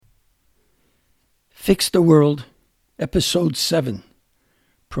Fix the World, Episode 7,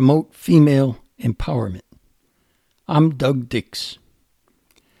 Promote Female Empowerment. I'm Doug Dix.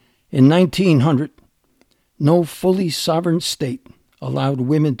 In 1900, no fully sovereign state allowed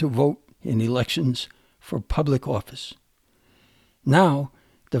women to vote in elections for public office. Now,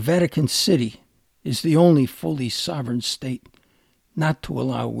 the Vatican City is the only fully sovereign state not to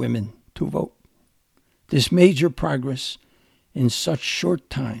allow women to vote. This major progress in such short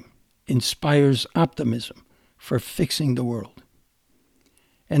time inspires optimism for fixing the world.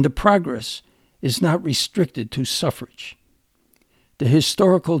 And the progress is not restricted to suffrage. The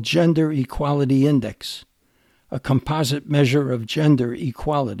Historical Gender Equality Index, a composite measure of gender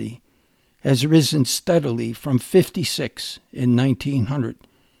equality, has risen steadily from 56 in 1900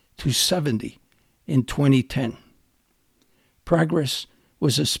 to 70 in 2010. Progress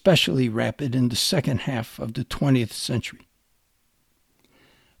was especially rapid in the second half of the 20th century.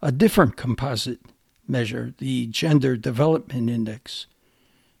 A different composite measure, the Gender Development Index,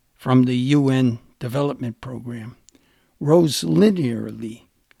 from the UN Development Program, rose linearly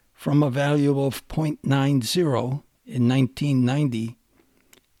from a value of 0.90 in 1990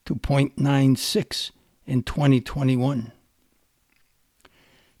 to 0.96 in 2021.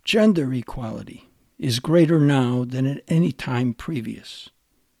 Gender equality is greater now than at any time previous.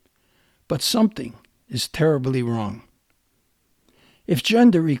 But something is terribly wrong. If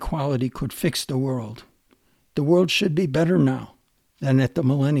gender equality could fix the world should be better now than at the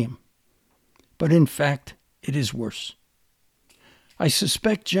millennium. But in fact, it is worse. I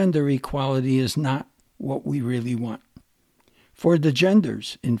suspect gender equality is not what we really want. For the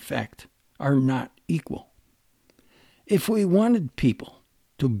genders, in fact, are not equal. If we wanted people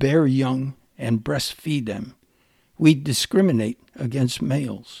to bear young and breastfeed them, we'd discriminate against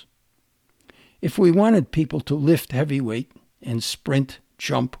males. If we wanted people to lift heavy weight and sprint,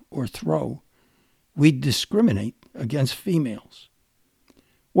 jump, or throw, we'd discriminate against females.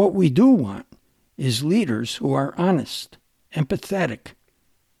 What we do want is leaders who are honest, empathetic,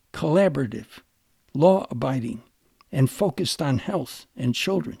 collaborative, law-abiding, and focused on health and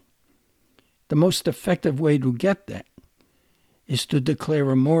children. The most effective way to get that is to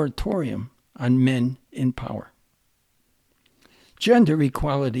declare a moratorium on men in power. Gender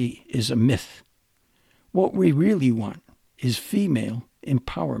equality is a myth. What we really want is female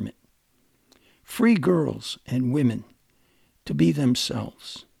empowerment. Free girls and women to be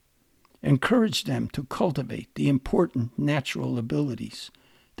themselves. Encourage them to cultivate the important natural abilities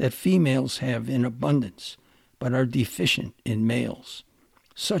that females have in abundance but are deficient in males,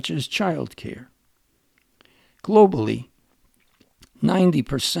 such as childcare. Globally,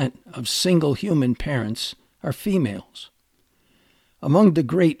 90% of single human parents are females. Among the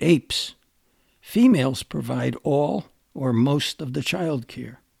great apes, females provide all or most of the child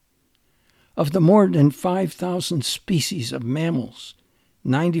care. Of the more than 5,000 species of mammals,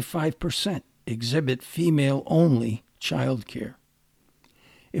 95% exhibit female-only child care.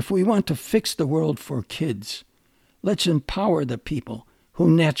 If we want to fix the world for kids, let's empower the people who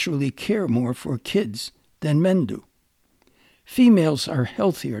naturally care more for kids than men do. Females are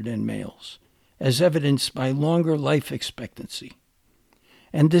healthier than males, as evidenced by longer life expectancy.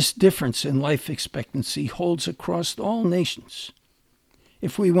 And this difference in life expectancy holds across all nations.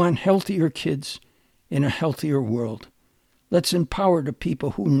 If we want healthier kids in a healthier world, let's empower the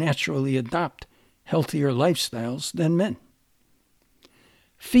people who naturally adopt healthier lifestyles than men.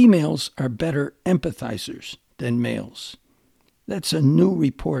 Females are better empathizers than males. That's a new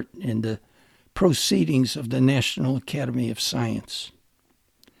report in the Proceedings of the National Academy of Science.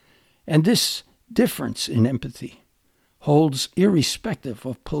 And this difference in empathy holds irrespective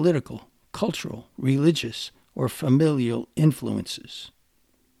of political, cultural, religious, or familial influences.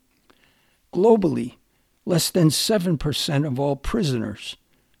 Globally, less than 7% of all prisoners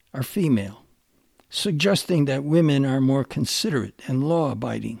are female, suggesting that women are more considerate and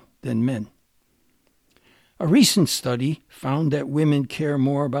law-abiding than men. A recent study found that women care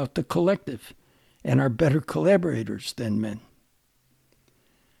more about the collective and are better collaborators than men.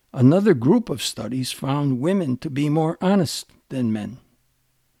 Another group of studies found women to be more honest than men.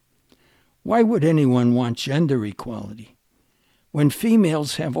 Why would anyone want gender equality when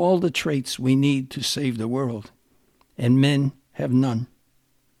females have all the traits we need to save the world and men have none?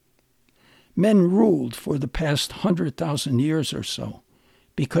 Men ruled for the past 100,000 years or so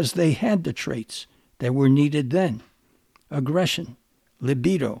because they had the traits that were needed then: aggression,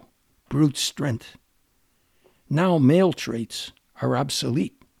 libido, brute strength. Now male traits are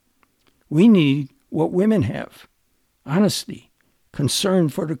obsolete. We need what women have: honesty, concern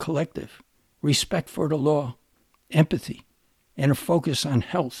for the collective, respect for the law, empathy, and a focus on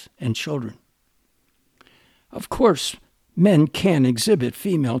health and children. Of course, men can exhibit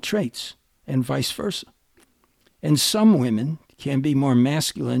female traits, and vice versa. And some women can be more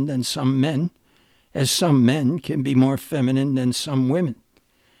masculine than some men, as some men can be more feminine than some women.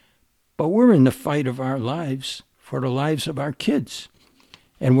 But we're in the fight of our lives for the lives of our kids,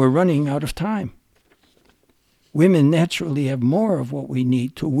 and we're running out of time. Women naturally have more of what we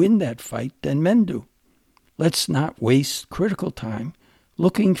need to win that fight than men do. Let's not waste critical time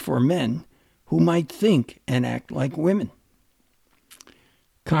looking for men who might think and act like women.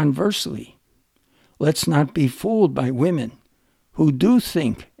 Conversely, let's not be fooled by women who do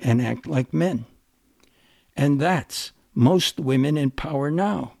think and act like men. And that's most women in power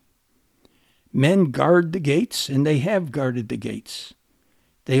now. Men guard the gates, and they have guarded the gates.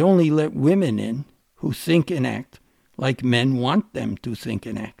 They only let women in who think and act like men want them to think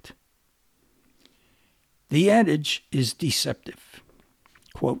and act. The adage is deceptive.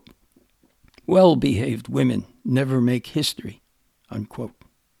 Quote, well-behaved women never make history, unquote.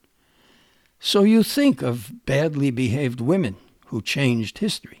 So you think of badly behaved women who changed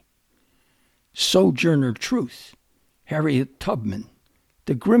history. Sojourner Truth, Harriet Tubman,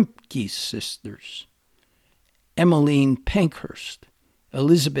 the Grimke sisters, Emmeline Pankhurst,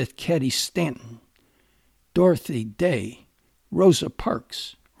 Elizabeth Cady Stanton, Dorothy Day, Rosa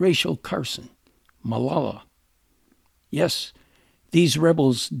Parks, Rachel Carson, Malala. Yes, these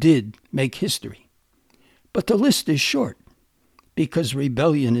rebels did make history. But the list is short, because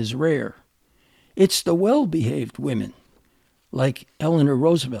rebellion is rare. It's the well-behaved women, like Eleanor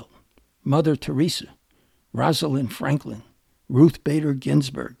Roosevelt, Mother Teresa, Rosalind Franklin, Ruth Bader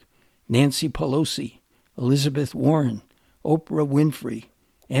Ginsburg, Nancy Pelosi, Elizabeth Warren, Oprah Winfrey,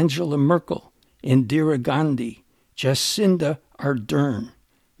 Angela Merkel, Indira Gandhi, Jacinda Ardern,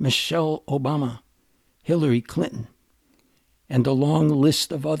 Michelle Obama, Hillary Clinton, and a long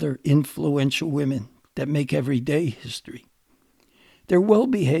list of other influential women that make everyday history. They're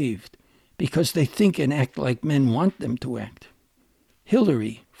well-behaved because they think and act like men want them to act.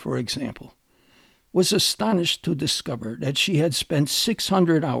 Hillary, for example, was astonished to discover that she had spent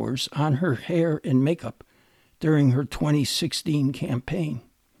 600 hours on her hair and makeup during her 2016 campaign.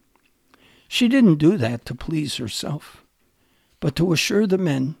 She didn't do that to please herself, but to assure the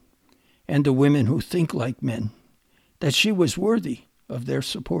men and the women who think like men that she was worthy of their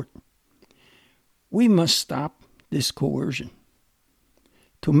support. We must stop this coercion.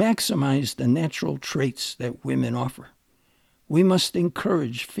 To maximize the natural traits that women offer, we must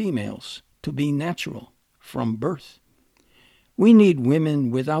encourage females to be natural from birth. We need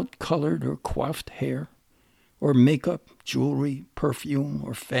women without colored or coiffed hair, or makeup, jewelry, perfume,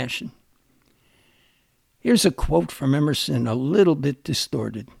 or fashion. Here's a quote from Emerson, a little bit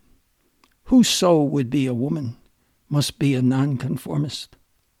distorted. Whoso would be a woman must be a nonconformist.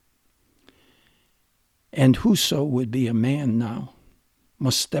 And whoso would be a man now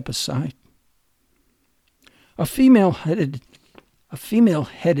must step aside. A female-headed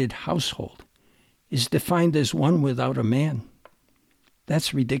household is defined as one without a man.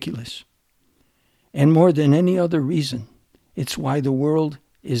 That's ridiculous. And more than any other reason, it's why the world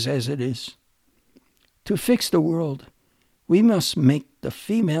is as it is. To fix the world, we must make the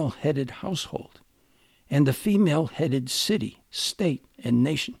female-headed household and the female-headed city, state, and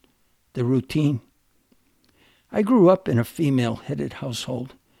nation the routine. I grew up in a female-headed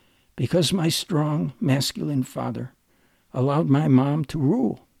household because my strong, masculine father allowed my mom to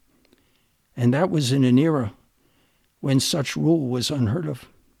rule. And that was in an era when such rule was unheard of.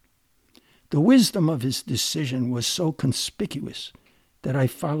 The wisdom of his decision was so conspicuous that I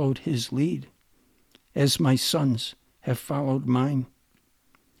followed his lead, as my sons have followed mine.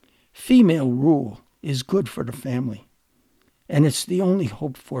 Female rule is good for the family, and it's the only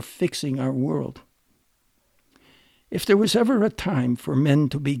hope for fixing our world. If there was ever a time for men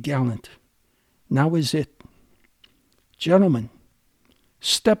to be gallant, now is it. Gentlemen,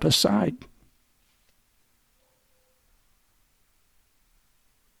 step aside.